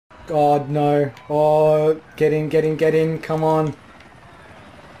God, no. Oh, get in, get in, get in. Come on.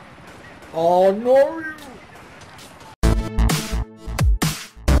 Oh, no.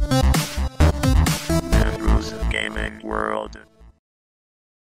 Andrew's Gaming World.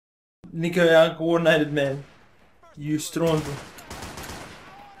 Niko, uncoordinated man. You strong.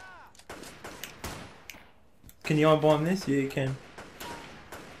 Can you unbind this? Yeah, you can.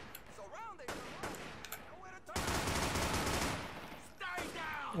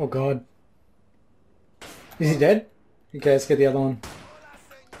 Oh, God. Is he dead? Okay, let's get the other one.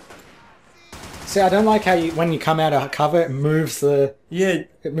 See, I don't like how when you come out of cover, it moves the... Yeah.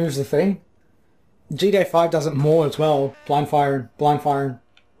 It moves the thing. GTA 5 does it more as well. Blind firing. Blind firing.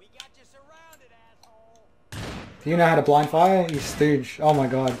 Do you know how to blind fire? You stooge. Oh my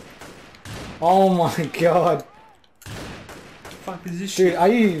god. Oh my god. Fuck is this Dude, shit? are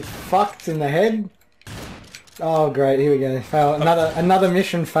you fucked in the head? Oh great, here we go. Fail. Another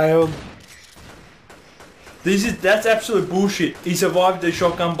mission failed. That's absolute bullshit. He survived the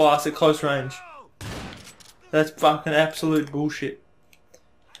shotgun blast at close range. That's fucking absolute bullshit.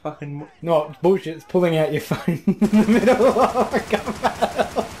 Fucking... No, bullshit. It's pulling out your phone in the middle. Oh my god.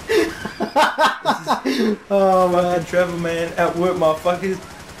 Oh man. Fucking travel man. Outwork motherfuckers.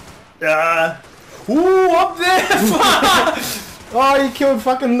 Ah. Ooh, up there! Fuck! Oh, you killed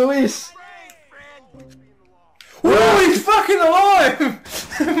fucking Luis. Ooh, he's fucking alive!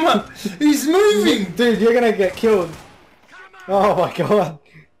 He's moving! Dude, you're gonna get killed. Oh my god.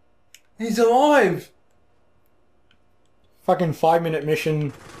 He's alive! Fucking 5-minute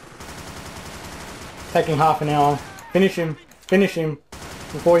mission. Taking half an hour. Finish him. Finish him.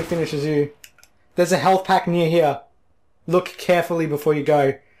 Before he finishes you. There's a health pack near here. Look carefully before you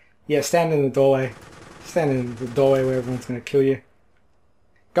go. Yeah, stand in the doorway. Stand in the doorway where everyone's gonna kill you.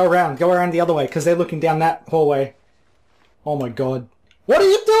 Go around the other way, because they're looking down that hallway. Oh my god. What are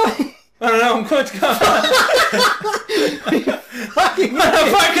you doing? I don't know, I'm going to go. Fucking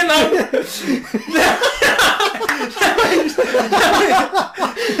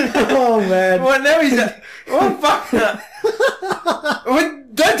Oh man. What now he's at? Oh fuck that.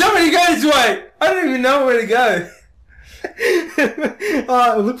 Don't tell me to go this way. I don't even know where to go.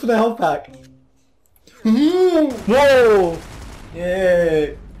 Alright, look for the health pack. Whoa!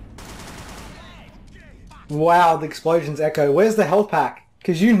 Yeah. Wow, the explosions echo. Where's the health pack?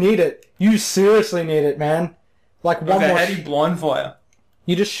 Because you need it. You seriously need it, man. Like one Okay, more. how do you blind fire?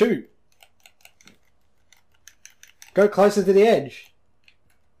 You just shoot. Go closer to the edge.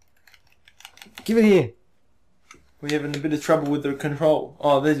 Give it here. We're having a bit of trouble with the control.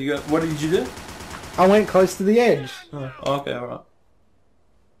 Oh, there you go. What did you do? I went close to the edge. Oh, okay, alright.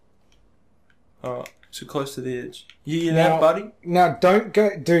 Alright, so close to the edge. You hear that, buddy? Now don't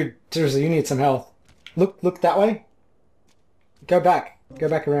go... Dude, seriously, you need some health. Look that way. Go back. Go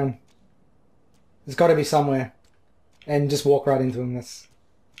back around. There's got to be somewhere. And just walk right into him. Is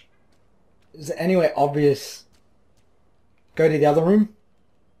there anywhere obvious? Go to the other room.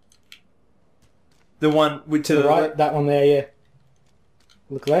 The one with To the right. That one there, yeah.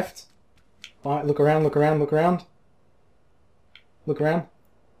 Look left. Alright, look around, look around, look around. Look around.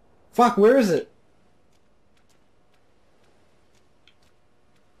 Fuck, where is it?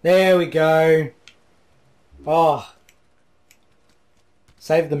 There we go. Oh.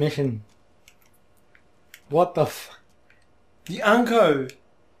 Save the mission. What the f... The Unco.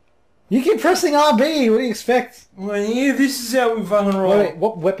 You keep pressing RB, what do you expect? Well, yeah, this is how we fucking roll. Wait,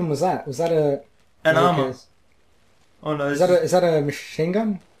 what weapon was that? Was that a... An no, armor. cares. Oh no, Is that a machine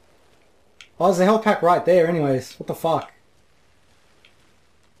gun? Oh, there's a health pack right there anyways. What the fuck?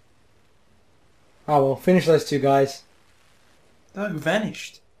 Oh well, finish those two guys. they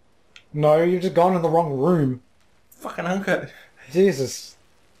vanished. No, you've just gone in the wrong room. Fucking Unco. Jesus.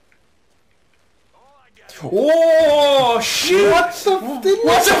 Oh shit! What the f... What the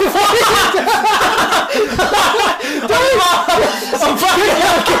fuck? I'm fucking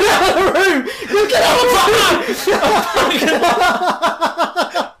Get out of the room! Get out of the room!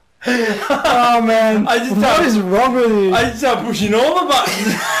 Oh man. What is wrong with you? I just started pushing all the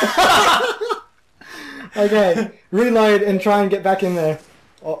buttons. Okay, reload and try and get back in there.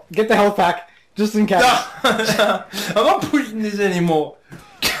 Oh, get the health pack, just in case. I'm not pushing this anymore.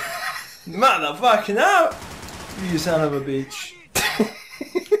 Motherfucking out! You son of a bitch.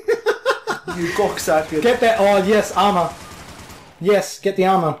 You cocksucker. Get that. Oh yes, armor. Yes, get the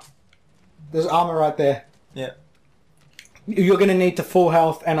armor. There's armor right there. Yeah. You're gonna need to full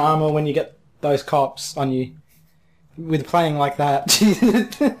health and armor when you get those cops on you. With playing like that.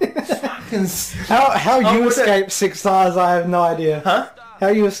 How you escaped 6 stars, I have no idea. Huh? How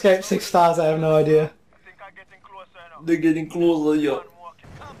you escaped 6 stars, I have no idea. They're getting closer, yeah.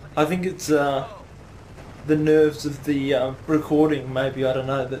 I think it's the nerves of the recording. Maybe I don't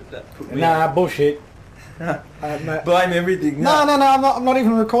know that put me. Nah, bullshit. No. No. Blame everything. No, I'm not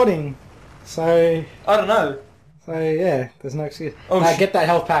even recording. So I don't know. yeah, there's no excuse. Oh, Nah, shit. get that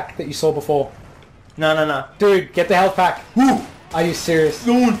health pack that you saw before. No. Dude, get the health pack. Woo! Are you serious?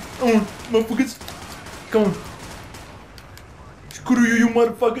 Go on, motherfuckers. Go on. Screw you, you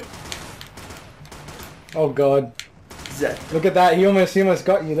motherfucker. Oh god. Zach. Look at that, he almost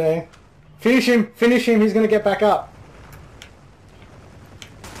got you there. Finish him, he's gonna get back up.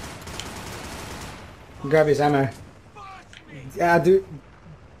 Grab his ammo. Dude,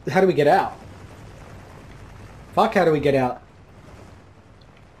 how do we get out? Fuck, how do we get out?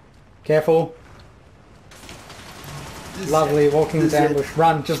 Careful. Lovely, walking into ambush.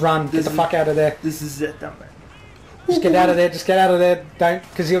 Run, just run, get the fuck out of there. This is it, man. Just get out of there, don't,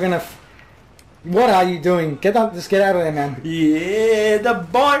 because you're gonna... What are you doing? Just get out of there, man. Yeah, the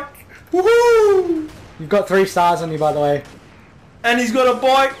bike. Woohoo! You've got 3 stars on you, by the way. And he's got a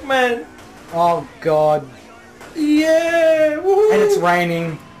bike, man. Oh god. Yeah, woohoo! And it's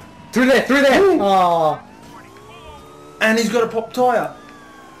raining. Through there! Woo. Oh. And he's got a pop tyre.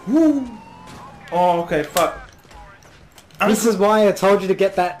 Woo! Oh, okay, fuck. This is why I told you to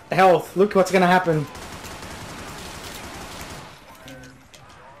get that health. Look what's gonna happen.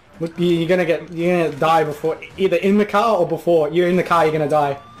 Look, you're gonna die before, either in the car or before. You're in the car, you're gonna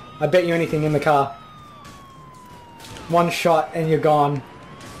die. I bet you anything in the car. 1 shot and you're gone.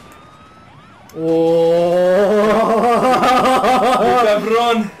 Oh.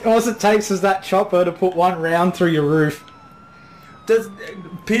 Run. All it takes is that chopper to put 1 round through your roof. Does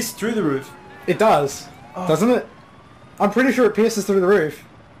pierce through the roof? It does, doesn't it? I'm pretty sure it pierces through the roof.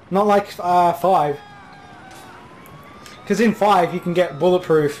 Not like 5. Because in 5 you can get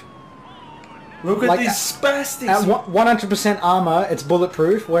bulletproof. Look at Like, these spastics. At 100% armor, it's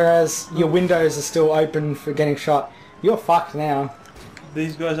bulletproof, whereas your windows are still open for getting shot. You're fucked now.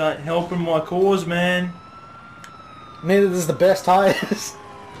 These guys aren't helping my cause, man. Neither does the best tires.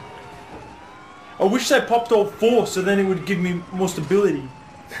 I wish they popped all 4 so then it would give me more stability.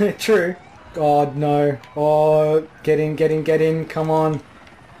 True. God, no. Oh, get in, come on.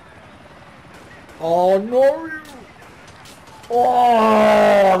 Oh, no.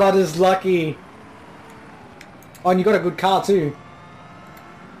 Oh, that is lucky. Oh, and you got a good car too.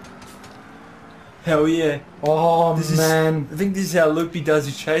 Hell yeah. Oh, I think this is how Loopy does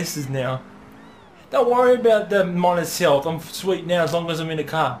his chases now. Don't worry about the minus health. I'm sweet now as long as I'm in a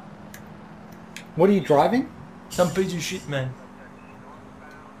car. What are you driving? Some piece of shit, man.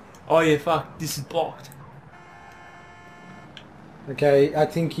 Oh yeah, fuck. This is blocked. Okay, I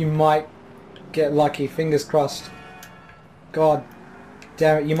think you might get lucky. Fingers crossed. God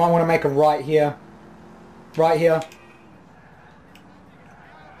damn it. You might want to make a right here. Right here.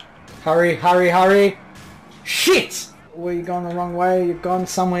 Hurry, hurry, hurry. Shit! Well, you're going the wrong way. You've gone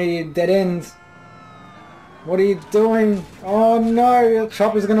somewhere, you dead end. What are you doing? Oh no, your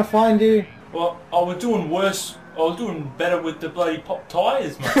chopper's gonna find you. Well, I was doing worse. I was doing better with the bloody pop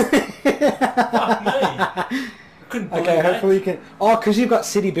tyres, mate. Fuck me. I couldn't believe Okay, that. hopefully you can... Oh, because you've got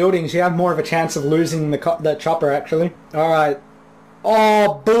city buildings, you have more of a chance of losing the chopper, actually. Alright.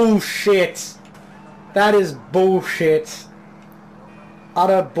 Oh, bullshit. That is bullshit.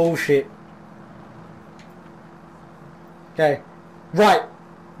 Utter bullshit. Okay. Right.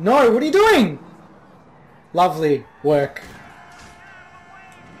 No, what are you doing? Lovely work.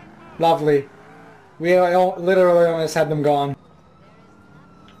 Lovely. We literally almost had them gone.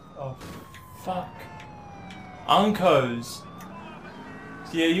 Oh, fuck. Uncos.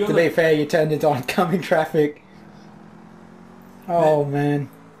 Yeah, you're To be fair, you turned into oncoming traffic. Oh man.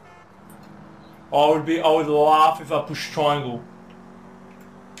 I would laugh if I pushed triangle.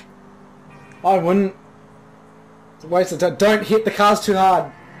 I wouldn't. It's a waste of time. Don't hit the cars too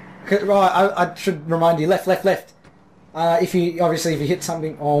hard. Right, I should remind you. Left, left, left. If you hit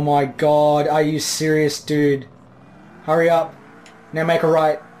something. Oh my god, are you serious, dude? Hurry up. Now make a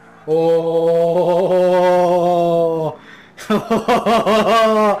right. Oh.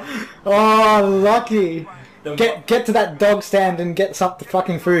 Oh, lucky. Get to that dog stand and get some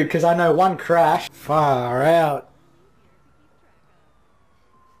fucking food, because I know 1 crash. Far out.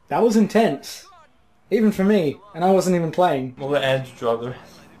 That was intense. Even for me, and I wasn't even playing. We'll let Andrew drive the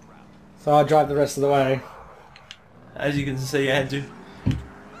rest. So I drive the rest of the way. As you can see, Andrew,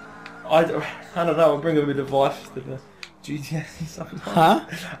 I don't know, I bring a bit of life to the GTA sometimes. Huh?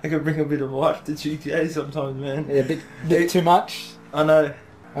 I can bring a bit of life to GTA sometimes, man. Yeah, a bit too much. I know.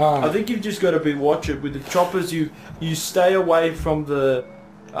 Oh. I think you've just got to be watch it with the choppers. You stay away from the,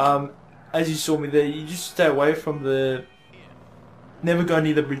 as you saw me there. You just stay away from the Never go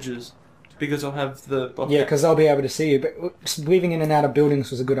near the bridges because I'll have the. Yeah, because they'll be able to see you. But weaving in and out of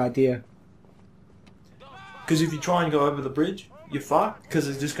buildings was a good idea. Because if you try and go over the bridge, you're fucked. Because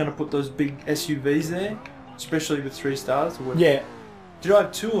it's just going to put those big SUVs there, especially with 3 stars. Or whatever. Yeah. Did I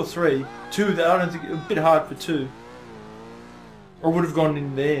have 2 or 3? 2. That I don't think a bit hard for 2. Or would have gone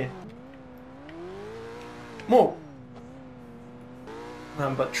in there. More.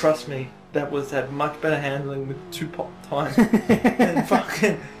 But trust me, that was had much better handling with 2 pop tires. And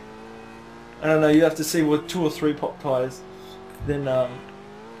fucking, I don't know. You have to see what 2 or 3 pop tires. Then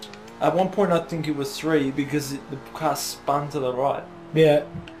at one point I think it was 3 because the car spun to the right. Yeah.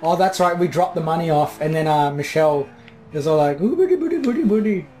 Oh, that's right. We dropped the money off, and then Michelle was all like, "Ooh, booty, booty, booty,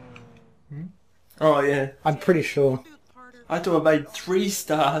 booty." Oh yeah. I'm pretty sure. I thought I made 3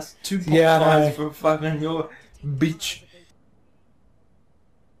 stars, 2 pop Yeah, I tires know. for fucking your bitch.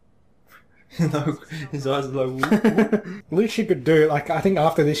 No, his eyes are like. At least you could do, like, I think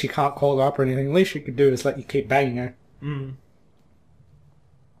after this you can't call her up or anything. At least you could do is let you keep banging her. Mm.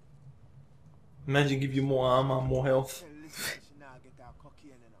 Imagine give you more armor, more health.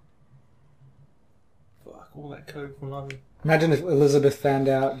 Fuck, all that code from London. Imagine if Elizabeth found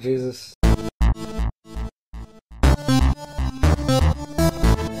out, Jesus.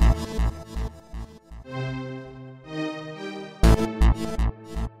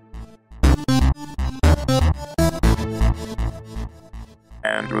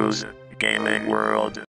 Andrew's Gaming World.